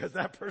anyone because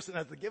that person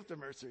has the gift of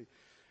mercy.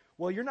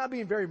 Well, you're not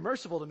being very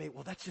merciful to me.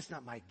 Well, that's just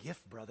not my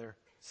gift, brother,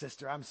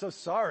 sister. I'm so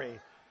sorry.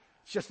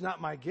 It's just not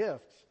my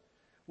gift.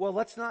 Well,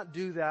 let's not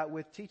do that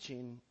with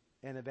teaching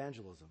and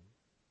evangelism,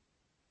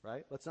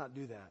 right? Let's not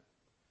do that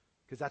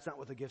because that's not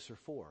what the gifts are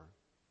for.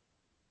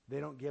 They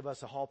don't give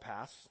us a hall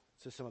pass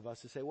to some of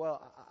us to say,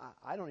 well,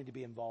 I don't need to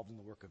be involved in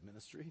the work of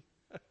ministry,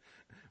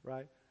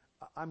 right?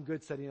 I'm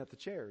good setting up the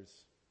chairs.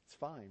 It's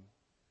fine.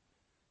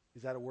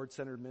 Is that a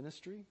word-centered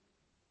ministry?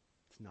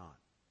 It's not.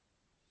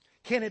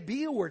 Can it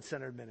be a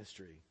word-centered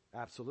ministry?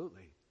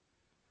 Absolutely.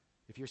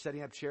 If you're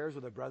setting up chairs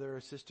with a brother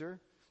or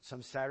sister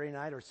some Saturday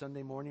night or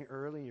Sunday morning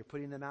early and you're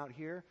putting them out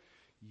here,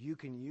 you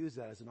can use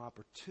that as an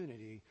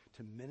opportunity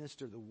to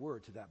minister the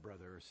word to that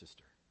brother or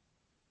sister.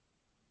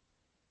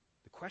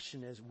 The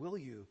question is,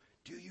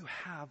 do you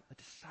have a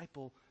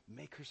disciple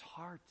maker's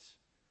heart?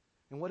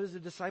 And what is a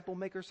disciple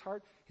maker's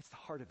heart? It's the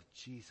heart of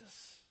Jesus.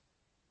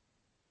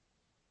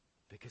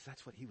 Because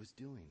that's what he was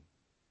doing.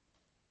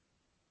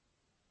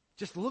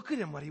 Just look at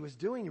him, what he was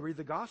doing. You read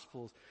the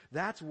Gospels.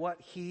 That's what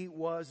he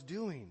was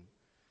doing.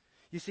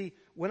 You see,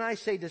 when I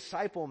say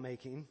disciple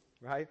making,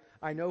 right,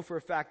 I know for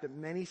a fact that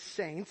many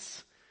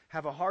saints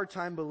have a hard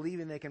time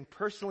believing they can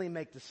personally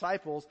make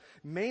disciples,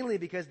 mainly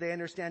because they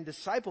understand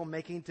disciple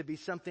making to be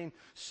something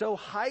so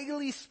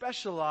highly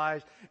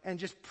specialized and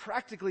just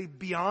practically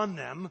beyond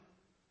them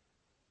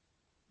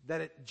that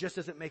it just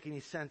doesn't make any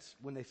sense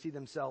when they see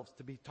themselves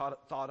to be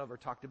thought of or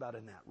talked about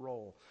in that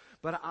role.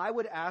 But I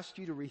would ask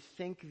you to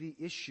rethink the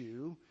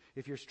issue,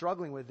 if you're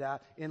struggling with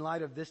that, in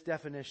light of this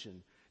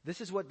definition.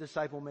 This is what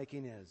disciple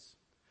making is.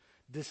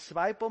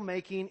 Disciple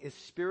making is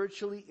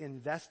spiritually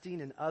investing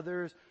in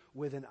others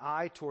with an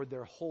eye toward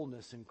their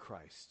wholeness in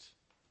Christ.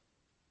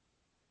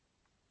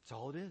 That's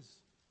all it is.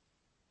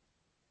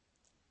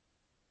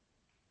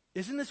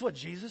 Isn't this what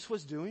Jesus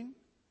was doing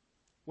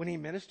when he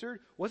ministered?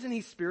 Wasn't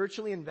he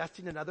spiritually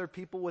investing in other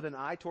people with an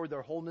eye toward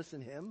their wholeness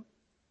in him?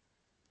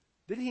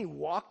 Didn't he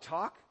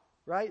talk,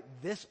 right?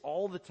 This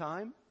all the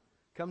time?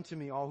 Come to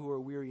me, all who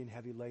are weary and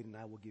heavy laden,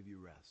 I will give you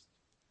rest.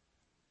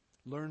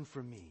 Learn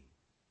from me,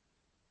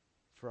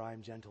 for I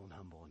am gentle and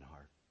humble in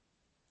heart,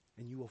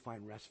 and you will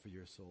find rest for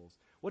your souls.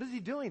 What is he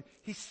doing?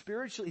 He's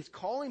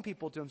calling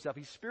people to himself.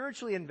 He's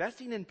spiritually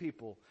investing in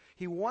people.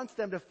 He wants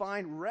them to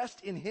find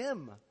rest in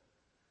him.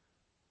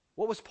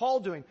 What was Paul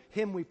doing?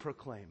 Him we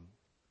proclaim.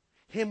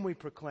 Him we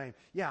proclaim.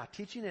 Yeah,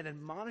 teaching and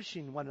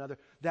admonishing one another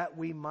that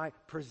we might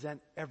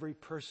present every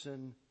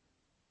person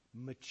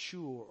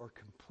mature or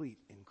complete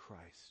in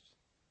Christ.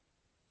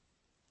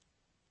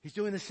 He's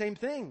doing the same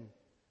thing.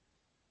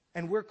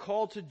 And we're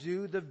called to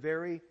do the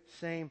very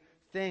same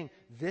thing.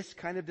 This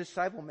kind of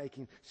disciple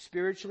making,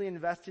 spiritually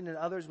investing in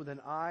others with an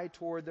eye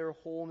toward their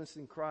wholeness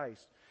in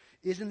Christ.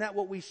 Isn't that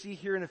what we see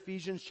here in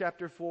Ephesians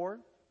chapter 4?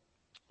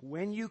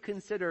 When you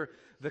consider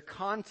the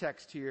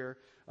context here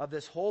of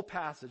this whole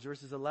passage,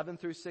 verses 11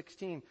 through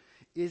 16,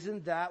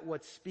 isn't that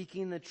what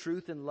speaking the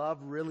truth in love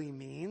really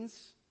means?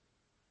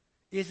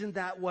 Isn't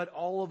that what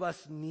all of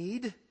us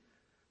need?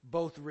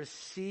 Both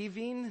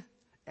receiving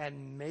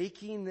and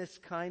making this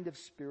kind of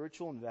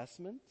spiritual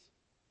investment?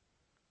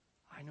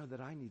 I know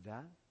that I need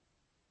that.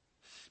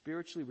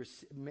 Spiritually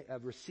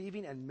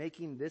receiving and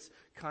making this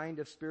kind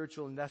of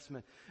spiritual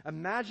investment.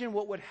 Imagine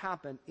what would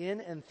happen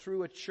in and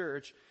through a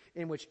church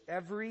in which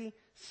every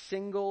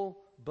single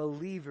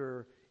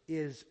believer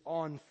is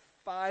on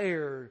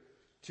fire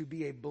to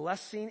be a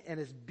blessing and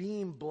is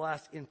being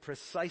blessed in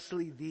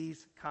precisely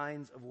these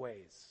kinds of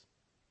ways.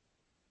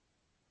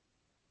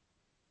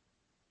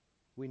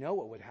 We know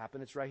what would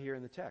happen. It's right here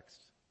in the text.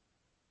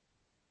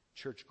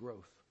 Church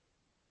growth.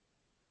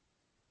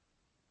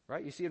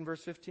 Right? You see in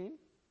verse 15?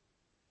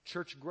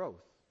 Church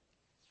growth.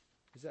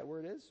 Is that where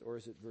it is? Or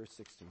is it verse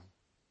 16?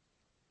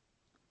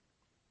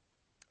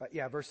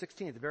 Verse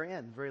 16 at the very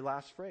end, the very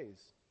last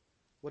phrase.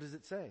 What does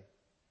it say?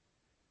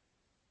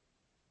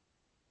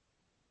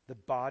 The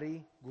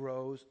body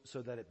grows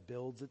so that it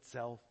builds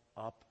itself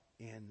up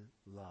in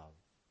love.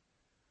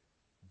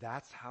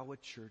 That's how a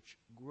church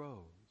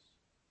grows.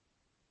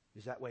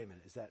 Is that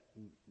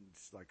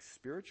it's like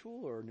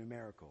spiritual or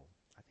numerical?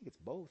 I think it's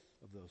both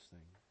of those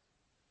things.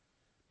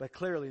 But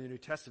clearly in the New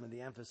Testament,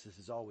 the emphasis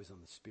is always on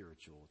the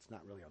spiritual. It's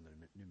not really on the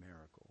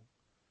numerical.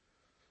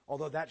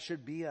 Although that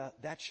should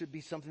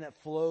be something that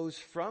flows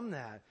from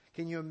that.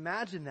 Can you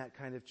imagine that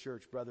kind of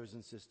church, brothers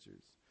and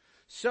sisters?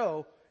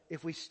 So,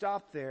 if we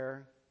stop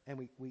there and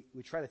we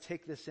try to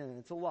take this in, and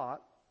it's a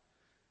lot,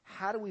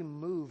 how do we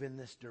move in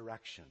this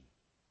direction?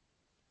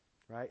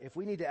 Right? If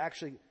we need to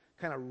actually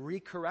kind of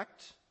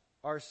recorrect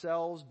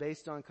ourselves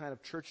based on kind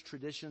of church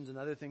traditions and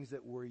other things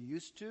that we're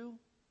used to,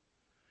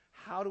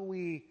 how do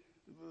we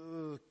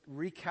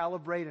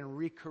recalibrate and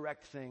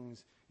recorrect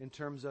things in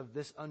terms of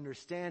this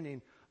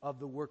understanding of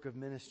the work of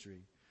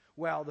ministry?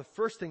 Well, the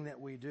first thing that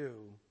we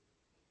do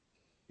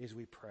is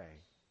we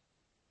pray.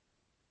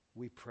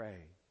 We pray.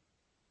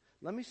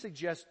 Let me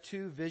suggest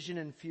 2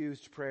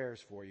 vision-infused prayers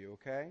for you,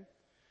 okay?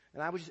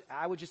 And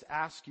I would just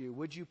ask you,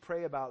 would you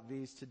pray about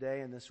these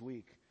today and this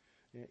week?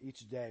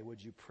 Each day,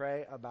 would you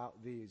pray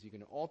about these? You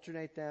can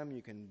alternate them.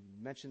 You can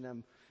mention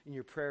them in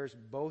your prayers,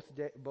 both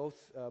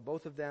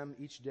of them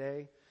each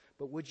day.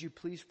 But would you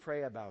please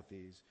pray about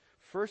these?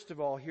 First of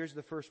all, here's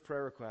the first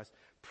prayer request.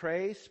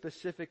 Pray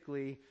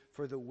specifically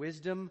for the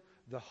wisdom,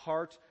 the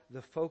heart,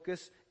 the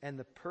focus, and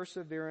the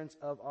perseverance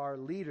of our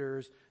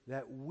leaders,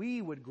 that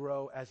we would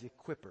grow as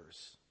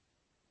equippers.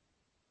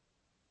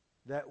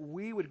 That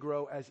we would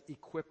grow as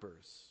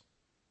equippers.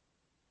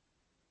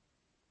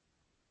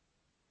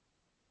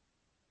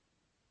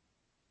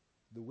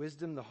 The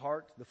wisdom, the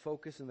heart, the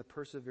focus, and the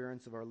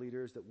perseverance of our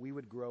leaders, that we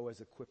would grow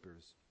as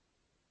equippers.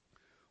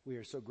 We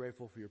are so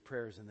grateful for your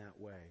prayers in that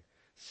way.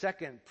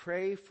 Second,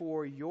 pray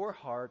for your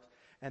heart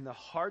and the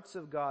hearts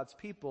of God's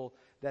people,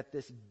 that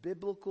this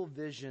biblical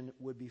vision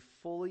would be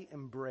fully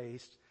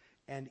embraced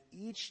and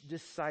each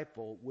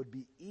disciple would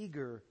be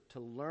eager to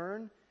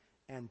learn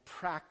and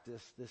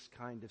practice this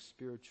kind of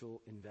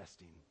spiritual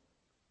investing.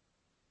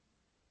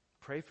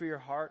 Pray for your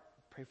heart.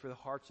 Pray for the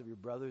hearts of your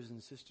brothers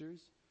and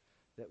sisters,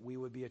 that we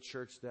would be a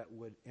church that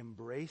would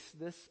embrace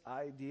this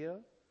idea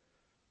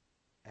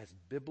as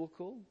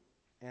biblical,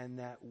 and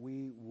that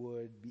we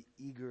would be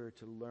eager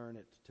to learn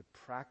it, to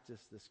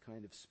practice this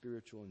kind of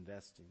spiritual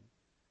investing.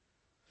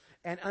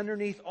 And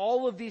underneath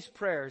all of these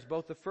prayers,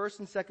 both the first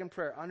and second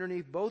prayer,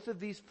 underneath both of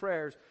these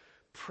prayers,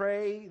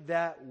 pray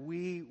that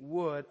we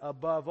would,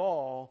 above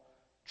all,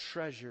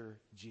 treasure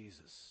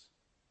Jesus.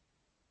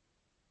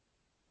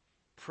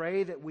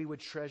 Pray that we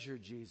would treasure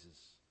Jesus.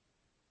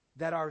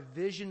 That our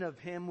vision of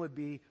Him would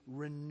be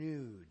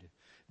renewed.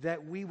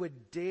 That we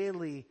would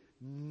daily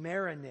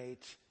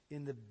marinate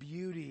in the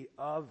beauty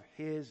of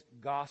His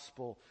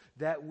gospel.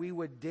 That we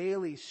would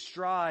daily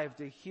strive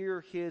to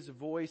hear His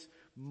voice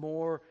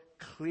more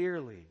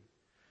clearly.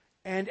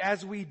 And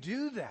as we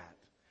do that,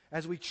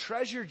 as we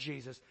treasure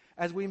Jesus,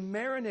 as we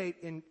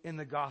marinate in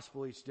the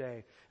gospel each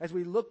day, as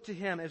we look to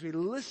Him, as we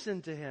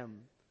listen to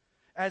Him,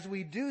 as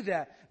we do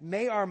that,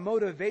 may our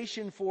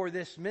motivation for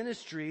this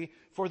ministry,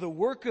 for the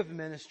work of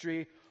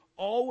ministry,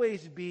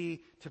 always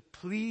be to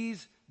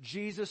please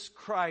Jesus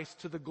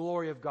Christ to the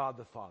glory of God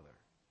the Father.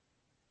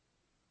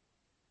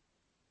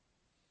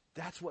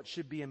 That's what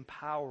should be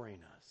empowering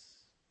us.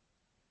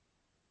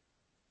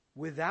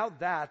 Without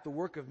that, the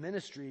work of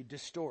ministry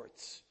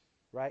distorts,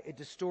 right? It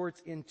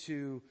distorts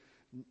into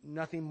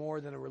nothing more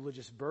than a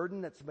religious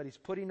burden that somebody's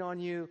putting on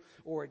you,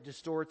 or it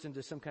distorts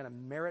into some kind of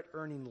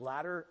merit-earning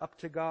ladder up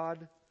to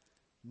God.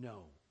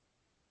 No.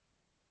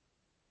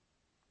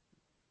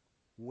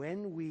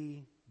 When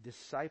we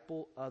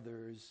disciple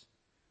others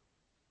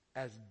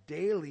as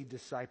daily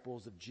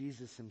disciples of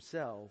Jesus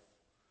Himself,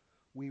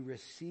 we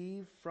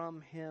receive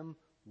from Him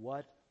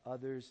what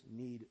others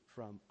need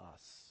from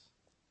us.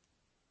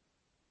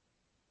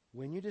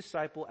 When you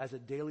disciple as a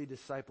daily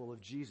disciple of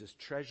Jesus,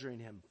 treasuring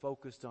Him,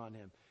 focused on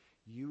Him,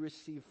 you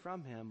receive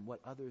from Him what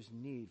others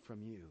need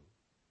from you.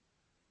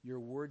 Your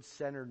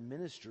word-centered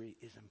ministry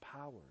is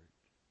empowered.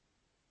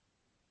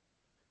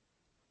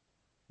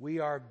 We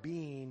are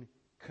being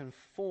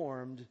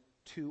conformed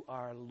to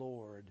our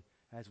Lord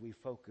as we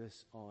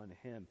focus on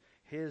Him.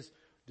 His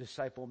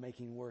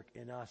disciple-making work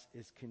in us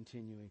is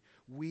continuing.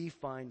 We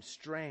find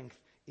strength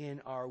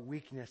in our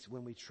weakness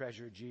when we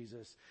treasure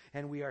Jesus.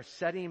 And we are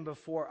setting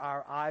before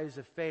our eyes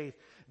of faith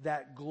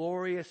that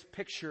glorious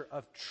picture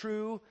of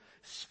true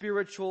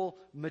spiritual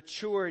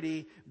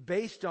maturity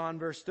based on,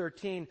 verse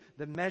 13,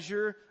 the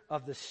measure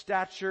of the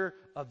stature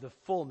of the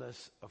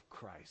fullness of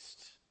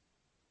Christ.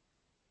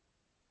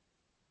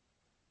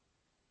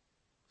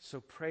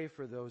 So pray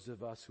for those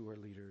of us who are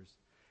leaders,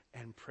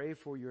 and pray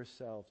for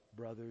yourselves,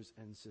 brothers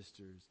and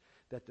sisters,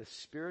 that the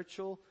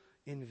spiritual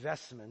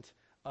investment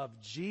of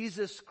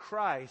Jesus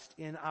Christ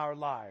in our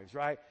lives,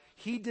 right?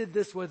 He did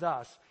this with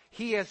us.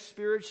 He has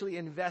spiritually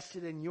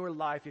invested in your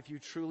life if you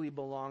truly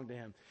belong to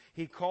Him.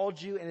 He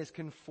called you and is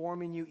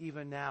conforming you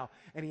even now.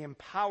 And He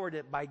empowered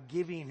it by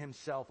giving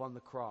Himself on the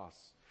cross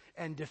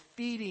and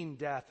defeating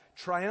death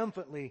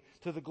triumphantly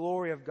to the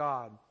glory of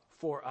God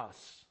for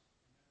us.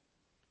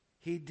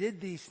 He did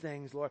these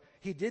things, Lord.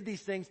 He did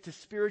these things to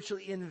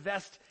spiritually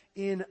invest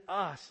in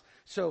us.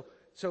 So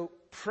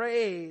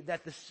pray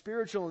that the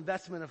spiritual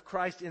investment of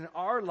Christ in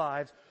our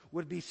lives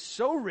would be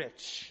so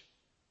rich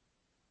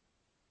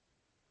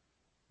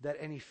that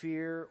any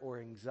fear or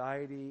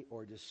anxiety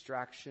or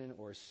distraction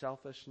or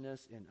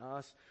selfishness in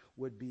us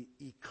would be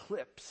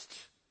eclipsed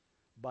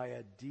by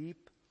a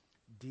deep,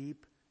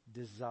 deep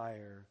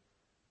desire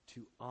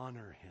to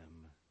honor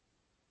Him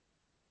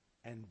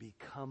and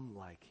become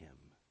like Him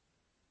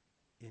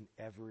in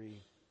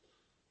every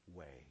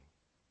way.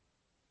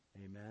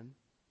 Amen.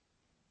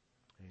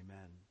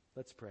 Amen.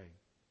 Let's pray.